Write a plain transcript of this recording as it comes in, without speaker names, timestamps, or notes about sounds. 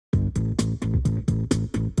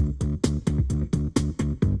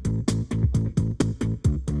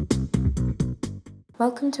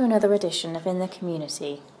Welcome to another edition of In the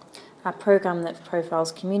Community, our programme that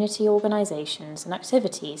profiles community organisations and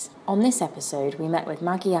activities. On this episode, we met with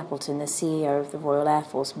Maggie Appleton, the CEO of the Royal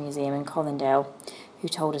Airforce Museum in Colindale, who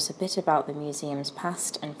told us a bit about the museum's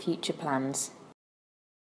past and future plans.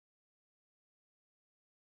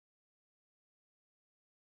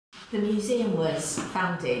 The museum was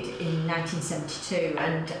founded in 1972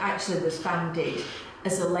 and actually was founded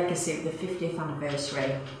as a legacy of the 50th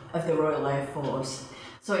anniversary of the Royal Air Force.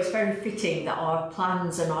 So it's very fitting that our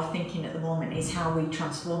plans and our thinking at the moment is how we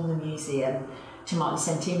transform the museum to mark the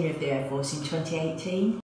centenary of the Air Force in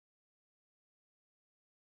 2018.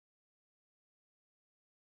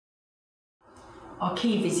 Our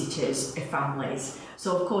key visitors are families.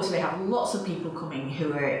 So of course we have lots of people coming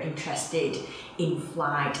who are interested in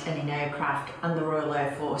flight and in aircraft and the Royal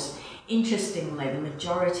Air Force. Interestingly, the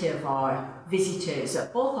majority of our visitors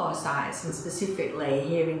at both our sites and specifically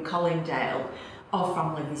here in Colindale are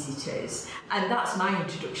family visitors, and that's my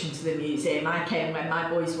introduction to the museum. I came when my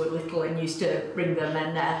boys were little and used to bring them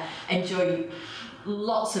and enjoy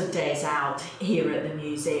lots of days out here at the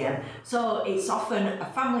museum. So it's often a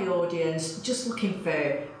family audience just looking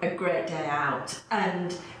for a great day out,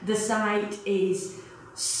 and the site is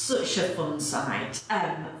such a fun site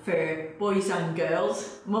for boys and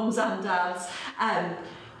girls, mums and dads.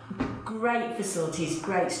 Great facilities,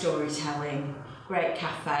 great storytelling, great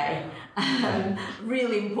cafe,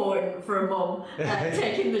 really important for a mum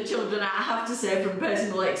taking the children out, I have to say, from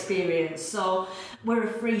personal experience. So we're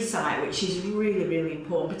a free site, which is really, really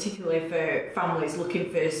important, particularly for families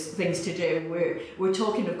looking for things to do. We're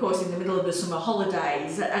talking, of course, in the middle of the summer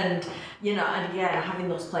holidays, and and again, having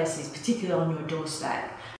those places, particularly on your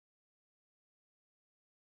doorstep.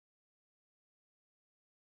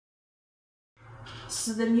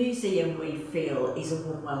 So the museum, we feel, is a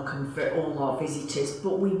warm welcome for all our visitors,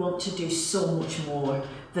 but we want to do so much more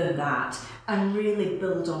than that and really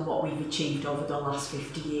build on what we've achieved over the last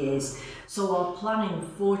 50 years. So our planning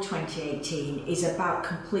for 2018 is about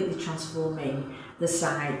completely transforming the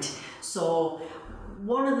site. So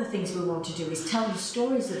one of the things we want to do is tell the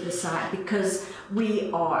stories of the site, because we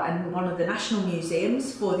are one of the national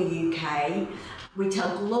museums for the UK. We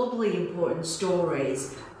tell globally important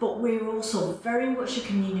stories, but we're also very much a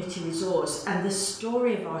community resource, and the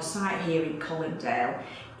story of our site here in Colindale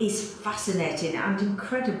is fascinating and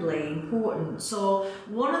incredibly important. So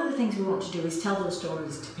one of the things we want to do is tell those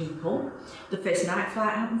stories to people. The first night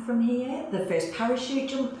flight happened from here, the first parachute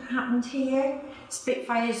jump happened here,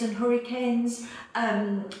 Spitfires and Hurricanes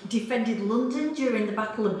defended London during the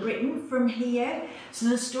Battle of Britain from here. So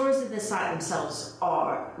the stories of the site themselves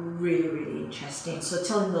are really, really interesting. So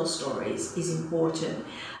telling those stories is important.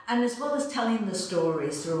 And as well as telling the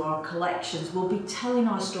stories through our collections, we'll be telling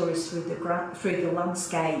our stories through the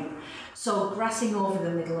landscape. So grassing over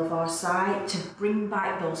the middle of our site to bring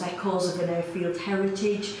back those echoes of an airfield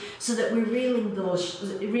heritage, so that we're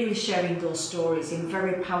really sharing those stories in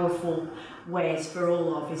very powerful ways for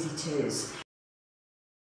all our visitors.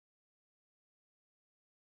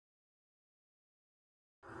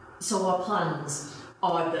 So our plans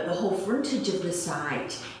are that the whole frontage of the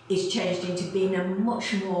site is changed into being a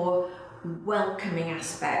much more welcoming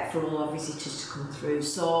aspect for all our visitors to come through.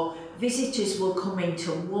 So visitors will come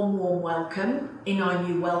into one warm welcome in our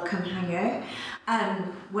new welcome hangar,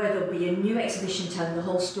 where there'll be a new exhibition telling the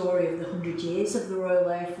whole story of the 100 years of the Royal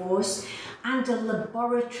Air Force, and a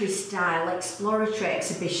laboratory style exploratory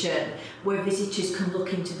exhibition where visitors can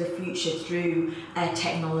look into the future through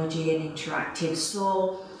technology and interactive.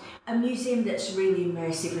 So a museum that's really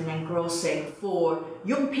immersive and engrossing for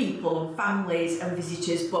young people and families and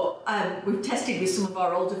visitors, but we've tested with some of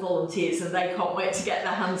our older volunteers and they can't wait to get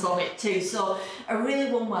their hands on it too. So a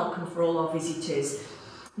really warm welcome for all our visitors.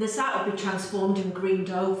 The site will be transformed and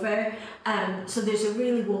greened over, so there's a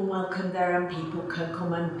really warm welcome there, and people can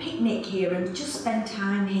come and picnic here and just spend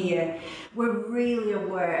time here. We're really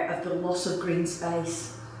aware of the loss of green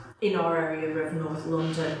space in our area of North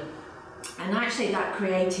London, and actually that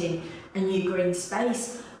creating a new green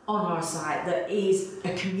space on our site that is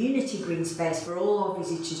a community green space for all our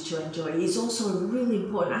visitors to enjoy is also a really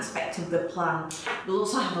important aspect of the plan. We'll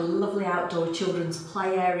also have a lovely outdoor children's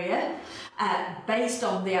play area based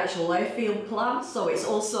on the actual airfield plan, so it's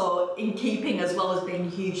also in keeping as well as being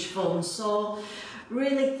huge fun. So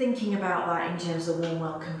really thinking about that in terms of warm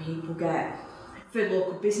welcome people get. For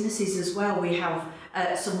local businesses as well, we have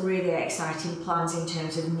some really exciting plans in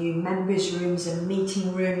terms of new members' rooms and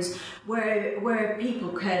meeting rooms where people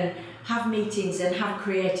can have meetings and have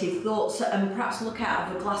creative thoughts and perhaps look out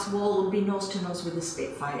of a glass wall and be nose to nose with a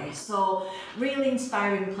Spitfire. So really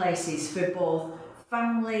inspiring places for both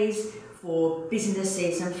families, for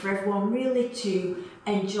businesses, and for everyone really to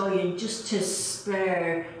enjoy and just to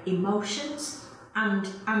spur emotions and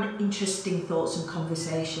interesting thoughts and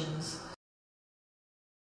conversations.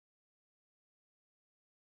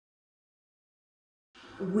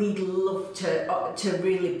 We'd love to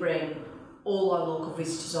really bring all our local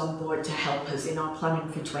visitors on board to help us in our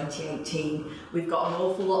planning for 2018. We've got an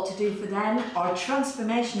awful lot to do for them. Our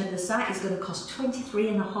transformation of the site is going to cost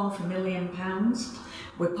 £23.5 million.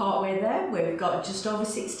 We're partway there. We've got just over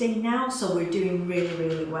 16 now, so we're doing really,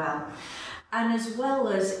 really well. And as well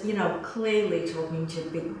as, you know, clearly talking to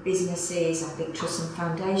big businesses and big trusts and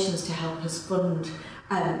foundations to help us fund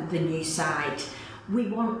the new site, we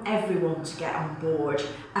want everyone to get on board,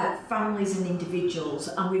 families and individuals,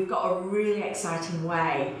 and we've got a really exciting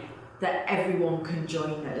way that everyone can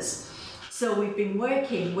join us. So we've been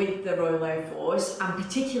working with the Royal Air Force, and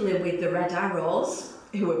particularly with the Red Arrows,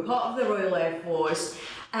 who are part of the Royal Air Force,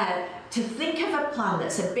 to think of a plan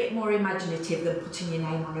that's a bit more imaginative than putting your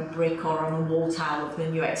name on a brick or on a wall tile of the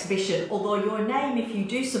new exhibition, although your name, if you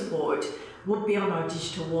do support, would be on our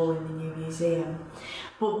digital wall in the new museum.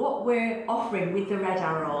 But what we're offering with the Red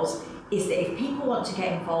Arrows is that if people want to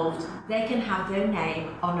get involved, they can have their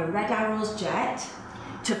name on a Red Arrows jet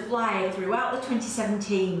to fly throughout the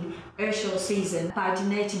 2017 airshow season by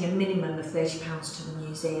donating a minimum of £30 to the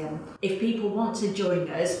museum. If people want to join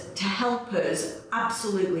us to help us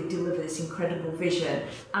absolutely deliver this incredible vision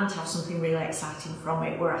and to have something really exciting from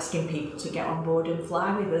it, we're asking people to get on board and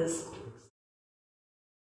fly with us.